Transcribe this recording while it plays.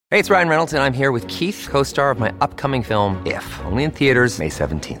Hey, it's Ryan Reynolds, and I'm here with Keith, co-star of my upcoming film, If, only in theaters May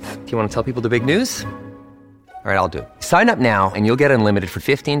 17th. Do you want to tell people the big news? All right, I'll do it. Sign up now and you'll get unlimited for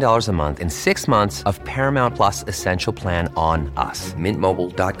 $15 a month and 6 months of Paramount Plus Essential Plan on us.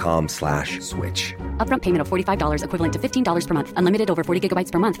 MintMobile.com/switch. Upfront payment of $45 equivalent to $15 per month. Unlimited over 40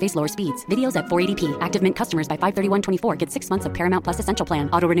 gigabytes per month. Face lower speeds. Videos at 480p. Active Mint customers by 531.24 get 6 months of Paramount Plus Essential Plan.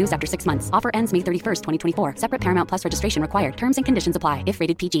 Auto renews after 6 months. Offer ends May 31st, 2024. Separate Paramount Plus registration required. Terms and conditions apply if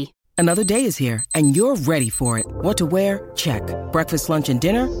rated PG. Another day is here, and you're ready for it. What to wear? Check. Breakfast, lunch, and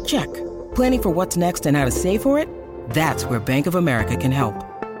dinner? Check. Planning for what's next and how to save for it? That's where Bank of America can help.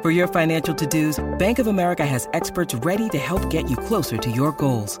 For your financial to-dos, Bank of America has experts ready to help get you closer to your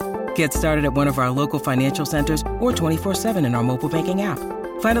goals. Get started at one of our local financial centers or 24/7 in our mobile banking app.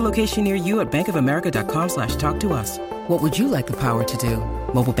 Find a location near you at bankofamerica.com/talktous. What would you like the power to do?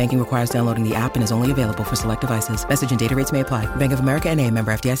 Mobile banking requires downloading the app and is only available for select devices. Message and data rates may apply. Bank of America N.A.,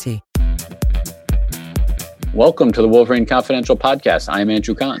 member FDIC. Welcome to the Wolverine Confidential Podcast. I'm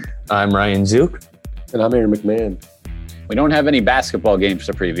Andrew Kahn. I'm Ryan Zook. And I'm Aaron McMahon. We don't have any basketball games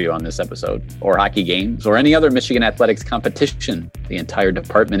to preview on this episode, or hockey games, or any other Michigan athletics competition. The entire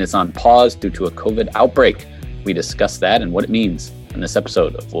department is on pause due to a COVID outbreak. We discuss that and what it means in this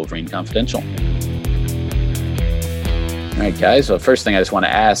episode of Wolverine Confidential. All right, guys. So the first thing I just want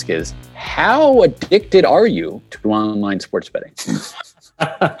to ask is, how addicted are you to online sports betting?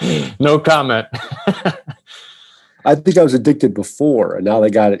 No comment. I think I was addicted before, and now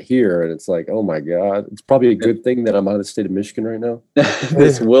they got it here, and it's like, oh my God. It's probably a good thing that I'm out of the state of Michigan right now.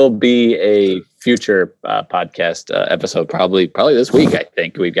 This will be a future podcast episode, probably this week, I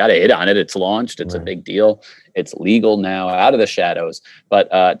think. We've got a hit on it. It's launched. It's a big deal. It's legal now, out of the shadows. But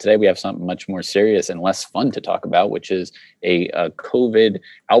today we have something much more serious and less fun to talk about, which is a COVID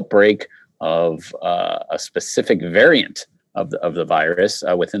outbreak of a specific variant of the virus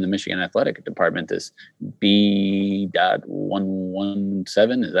within the Michigan Athletic Department, this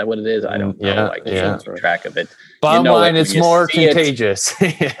B.117. Is that what it is? I don't know. I can't keep track of it. Bottom line, it's more contagious.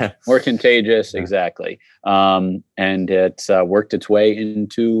 More contagious, exactly. And it's worked its way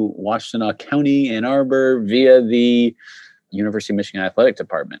into Washtenaw County, Ann Arbor, via the University of Michigan Athletic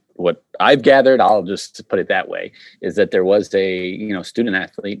Department. What I've gathered, I'll just put it that way, is that there was a student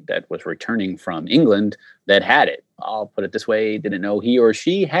athlete that was returning from England that had it. I'll put it this way: didn't know he or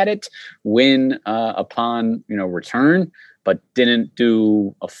she had it when upon return, but didn't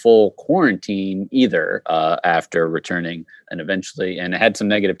do a full quarantine either after returning, and eventually had some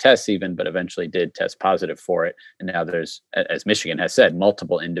negative tests even, but eventually did test positive for it. And now there's, as Michigan has said,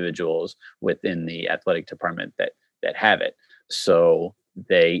 multiple individuals within the athletic department that have it. So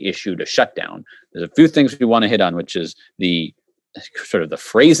they issued a shutdown. There's a few things we want to hit on, which is the sort of the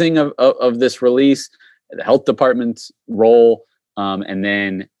phrasing of this release, the health department's role, and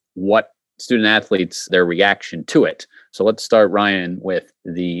then what student athletes, their reaction to it. So let's start, Ryan, with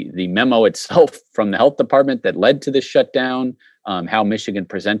the memo itself from the health department that led to this shutdown, how Michigan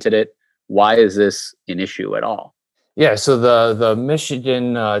presented it. Why is this an issue at all? Yeah, so the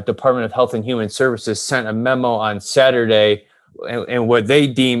Michigan Department of Health and Human Services sent a memo on Saturday and what they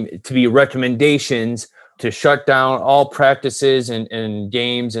deem to be recommendations to shut down all practices and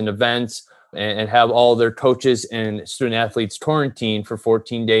games and events and have all their coaches and student athletes quarantined for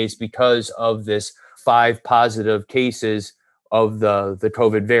 14 days because of this 5 positive cases of the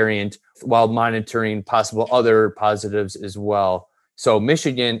COVID variant, while monitoring possible other positives as well. So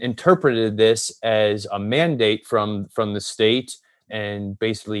Michigan interpreted this as a mandate from the state and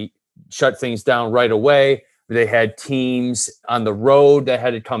basically shut things down right away. They had teams on the road that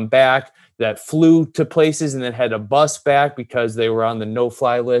had to come back, that flew to places and then had a bus back because they were on the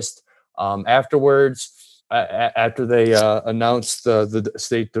no-fly list afterwards. After they announced the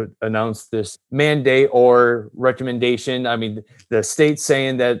state announced this mandate or recommendation. I mean, the state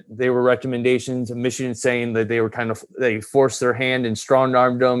saying that they were recommendations, Michigan saying that they forced their hand and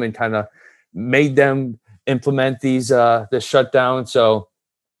strong-armed them and kind of made them implement this shutdown. So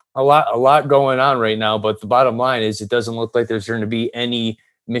a lot going on right now. But the bottom line is, it doesn't look like there's going to be any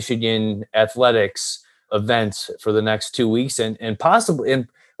Michigan athletics events for the next 2 weeks, and possibly.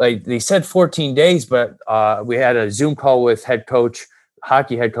 Like they said 14 days, but we had a Zoom call with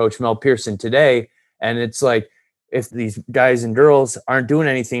hockey head coach Mel Pearson today. And it's like, if these guys and girls aren't doing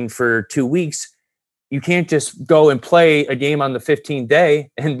anything for 2 weeks, you can't just go and play a game on the 15th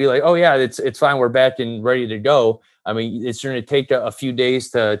day and be like, oh yeah, it's fine. We're back and ready to go. I mean, it's going to take a few days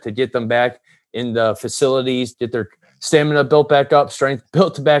to get them back in the facilities, get their stamina built back up, strength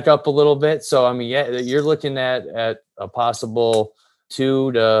built back up a little bit. So, I mean, yeah, you're looking at a possible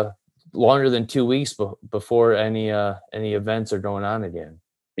 2 to longer than 2 weeks before any events are going on again.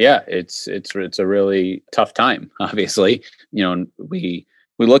 Yeah, it's a really tough time. Obviously,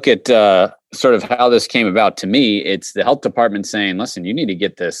 we look at sort of how this came about. To me, it's the health department saying, "Listen, you need to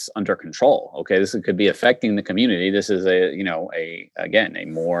get this under control. Okay, this could be affecting the community. This is a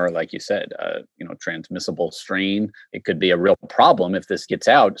more, like you said, transmissible strain. It could be a real problem if this gets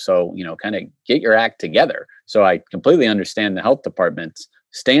out. So kind of get your act together." So I completely understand the health department's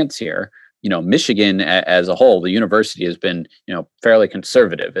stance here. Michigan as a whole, the university has been, fairly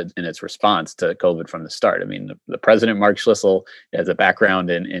conservative in its response to COVID from the start. I mean, the president, Mark Schlissel, has a background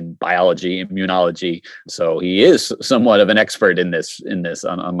in biology, immunology, so he is somewhat of an expert in this.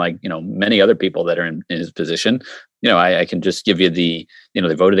 Unlike many other people that are in his position. I can just give you they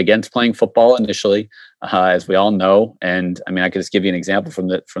voted against playing football initially, as we all know, and I mean, I could just give you an example from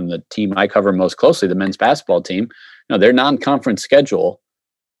the team I cover most closely, the men's basketball team. Their non-conference schedule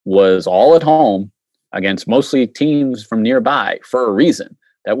was all at home against mostly teams from nearby for a reason.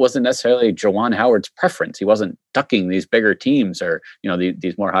 That wasn't necessarily Juwan Howard's preference. He wasn't ducking these bigger teams or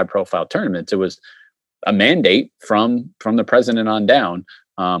these more high profile tournaments. It was a mandate from the president on down,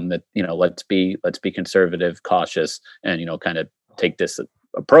 that let's be conservative, cautious, and kind of take this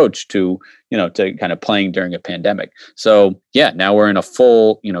approach to kind of playing during a pandemic. So yeah, now we're in a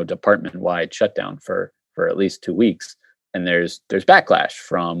full department wide shutdown for at least 2 weeks. And there's backlash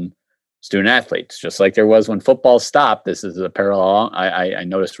from student athletes, just like there was when football stopped. This is a parallel I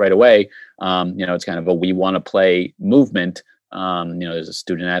noticed right away. It's kind of a "we want to play" movement. There's a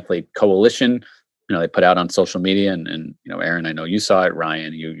student athlete coalition. They put out on social media, and Aaron, I know you saw it.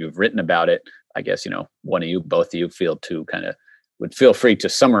 Ryan, you've written about it. I guess both of you would feel free to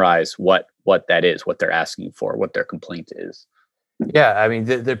summarize what that is, what they're asking for, what their complaint is. Yeah, I mean,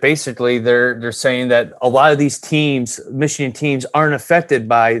 they're basically they're saying that a lot of these teams, Michigan teams, aren't affected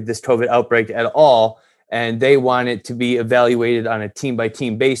by this COVID outbreak at all, and they want it to be evaluated on a team by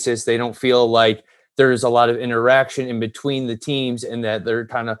team basis. They don't feel like there's a lot of interaction in between the teams, and that they're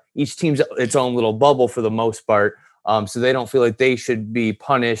kind of each team's its own little bubble for the most part. So they don't feel like they should be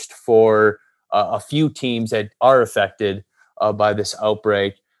punished for a few teams that are affected by this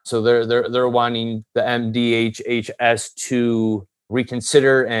outbreak. So they're wanting the MDHHS to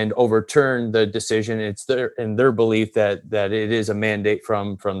reconsider and overturn the decision. It's in their belief that it is a mandate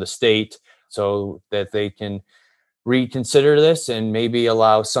from the state, so that they can reconsider this and maybe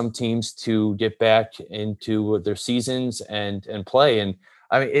allow some teams to get back into their seasons and play. And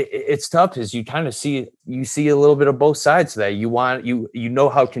I mean, it's tough, because you kind of see a little bit of both sides to that. You know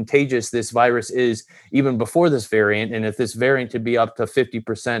how contagious this virus is even before this variant, and if this variant could be up to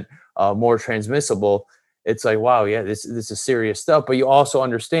 50% more transmissible, it's like, wow, yeah, this is serious stuff. But you also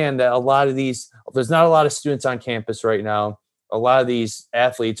understand that there's not a lot of students on campus right now. A lot of these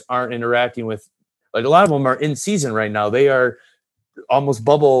athletes aren't interacting with, like, a lot of them are in season right now. They are almost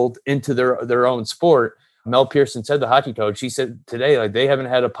bubbled into their own sport. Mel Pearson said, the hockey coach, he said today, like, they haven't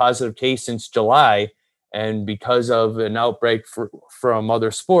had a positive case since July. And because of an outbreak from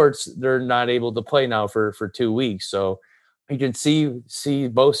other sports, they're not able to play now for 2 weeks. So you can see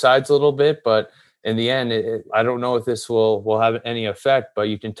both sides a little bit, but in the end, I don't know if this will have any effect, but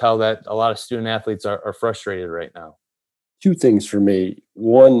you can tell that a lot of student athletes are frustrated right now. Two things for me.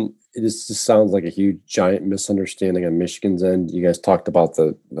 One, it just sounds like a huge, giant misunderstanding on Michigan's end. You guys talked about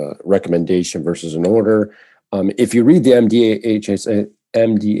the recommendation versus an order. If you read the MDHHS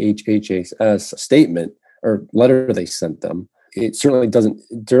statement or letter they sent them, it certainly doesn't,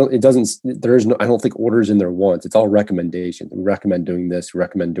 there is no, I don't think orders in there once. It's all recommendations. We recommend doing this, we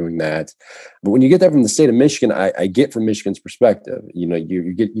recommend doing that. But when you get that from the state of Michigan, I get from Michigan's perspective,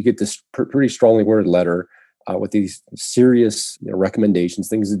 you get this pretty strongly worded letter with these serious recommendations,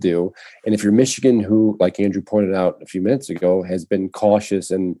 things to do. And if you're Michigan, who, like Andrew pointed out a few minutes ago, has been cautious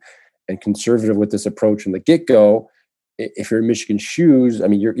and conservative with this approach from the get-go, if you're in Michigan's shoes, I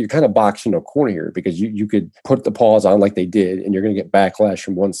mean, you're kind of boxed in a corner here, because you could put the pause on like they did, and you're going to get backlash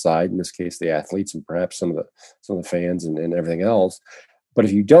from one side, in this case, the athletes, and perhaps some of the fans and everything else. But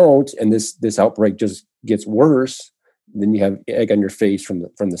if you don't, and this outbreak just gets worse, then you have egg on your face from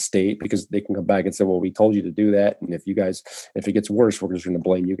the state, because they can come back and say, well, we told you to do that. And if it gets worse, we're just going to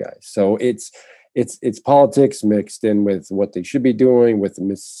blame you guys. So it's politics mixed in with what they should be doing, with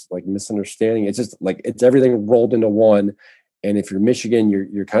misunderstanding. It's just like, it's everything rolled into one. And if you're Michigan,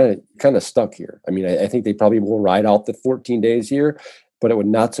 you're kind of stuck here. I mean, I think they probably will ride out the 14 days here, but it would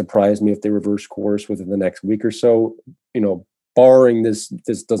not surprise me if they reverse course within the next week or so, barring this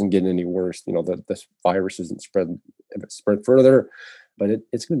doesn't get any worse, that this virus isn't spread further. But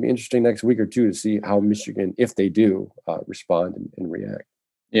it's going to be interesting next week or two to see how Michigan, if they do, respond and react.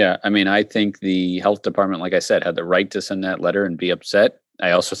 Yeah, I mean, I think the health department, like I said, had the right to send that letter and be upset.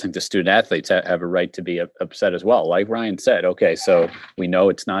 I also think the student athletes have a right to be upset as well. Like Ryan said, okay, so we know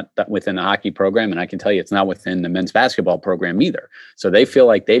it's not within the hockey program, and I can tell you it's not within the men's basketball program either. So they feel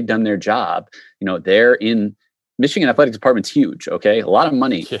like they've done their job. They're in Michigan Athletics Department's huge. Okay, a lot of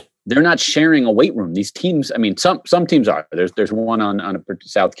money. They're not sharing a weight room. These teams, I mean, some teams are. There's one on a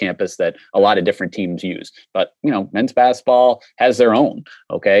South campus that a lot of different teams use. But men's basketball has their own.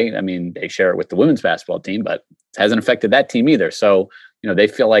 Okay, I mean, they share it with the women's basketball team, but it hasn't affected that team either. So they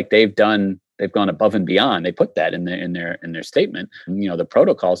feel like they've gone above and beyond. They put that in their statement. The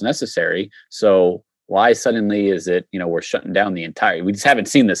protocol's necessary. So why suddenly is it, we're shutting down the entire, we just haven't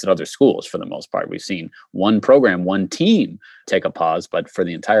seen this at other schools for the most part. We've seen one program, one team take a pause, but for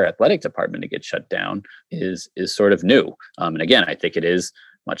the entire athletic department to get shut down is sort of new. And again, I think it is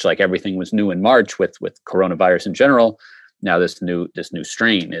much like everything was new in March with coronavirus in general. Now this new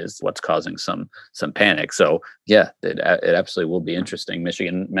strain is what's causing some panic. So yeah, it absolutely will be interesting.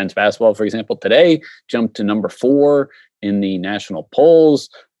 Michigan men's basketball, for example, today jumped to number 4 in the national polls.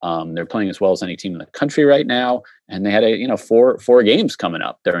 They're playing as well as any team in the country right now, and they had four games coming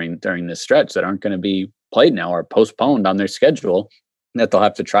up during this stretch that aren't going to be played now or postponed on their schedule that they'll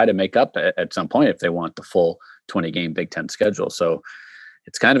have to try to make up at some point if they want the full 20-game Big Ten schedule. So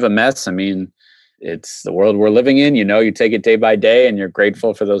it's kind of a mess. I mean, it's the world we're living in. You take it day by day, and you're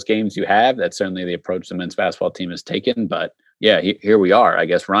grateful for those games you have. That's certainly the approach the men's basketball team has taken. But yeah, here we are. I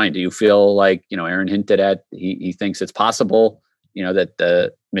guess, Ryan, do you feel like Aaron hinted at he thinks it's possible that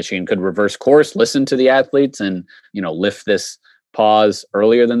the Michigan could reverse course, listen to the athletes, and lift this pause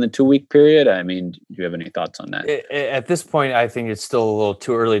earlier than the 2-week period? I mean, do you have any thoughts on that? At this point, I think it's still a little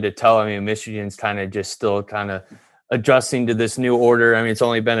too early to tell. I mean, Michigan's still adjusting to this new order. I mean, it's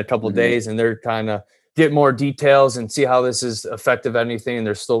only been a couple of days, and they're trying to get more details and see how this is effective at anything. And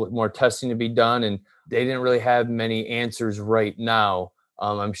there's still more testing to be done, and they didn't really have many answers right now.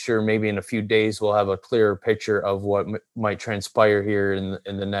 I'm sure maybe in a few days we'll have a clearer picture of what might transpire here in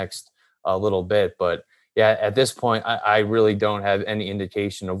the next little bit. But yeah, at this point, I really don't have any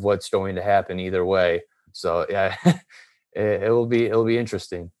indication of what's going to happen either way. So yeah, it will be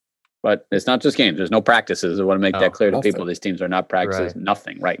interesting. But it's not just games. There's no practices. I want to make that clear to people. These teams are not practices. Right.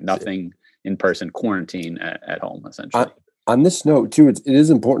 Nothing, right? Nothing in person, quarantine at home, essentially. On this note, too, it is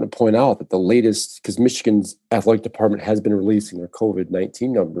important to point out that the latest, because Michigan's athletic department has been releasing their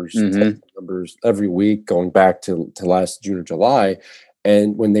COVID-19 numbers every week, going back to last June or July.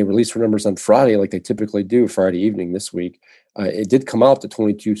 And when they release their numbers on Friday, like they typically do Friday evening this week, it did come out that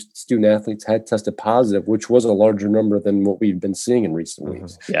 22 student athletes had tested positive, which was a larger number than what we've been seeing in recent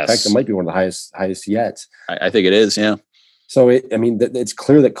weeks. Yes. In fact, it might be one of the highest yet. I think it is, yeah. So, it's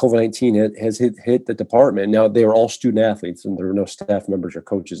clear that COVID-19 has hit the department. Now, they were all student athletes, and there were no staff members or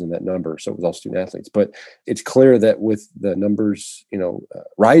coaches in that number, so it was all student athletes. But it's clear that with the numbers,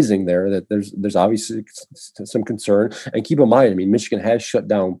 rising there, that there's obviously some concern. And keep in mind, Michigan has shut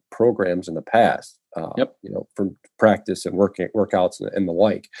down programs in the past, from practice and workouts and the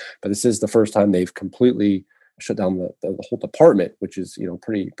like. But this is the first time they've completely shut down the whole department, which is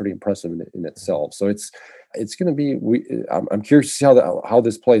pretty impressive in itself. So it's going to be. I'm curious to see how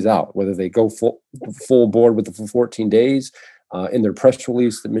this plays out. Whether they go full board with the 14 days. In their press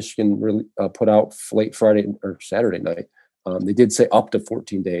release that Michigan really put out late Friday or Saturday night, they did say up to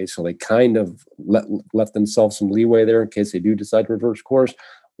 14 days. So they kind of left themselves some leeway there in case they do decide to reverse course.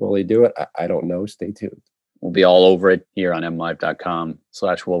 Will they do it? I don't know. Stay tuned. We'll be all over it here on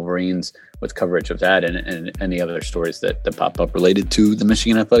mlive.com/Wolverines with coverage of that and any other stories that pop up related to the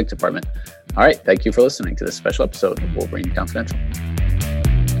Michigan Athletic Department. All right. Thank you for listening to this special episode of Wolverine Confidential.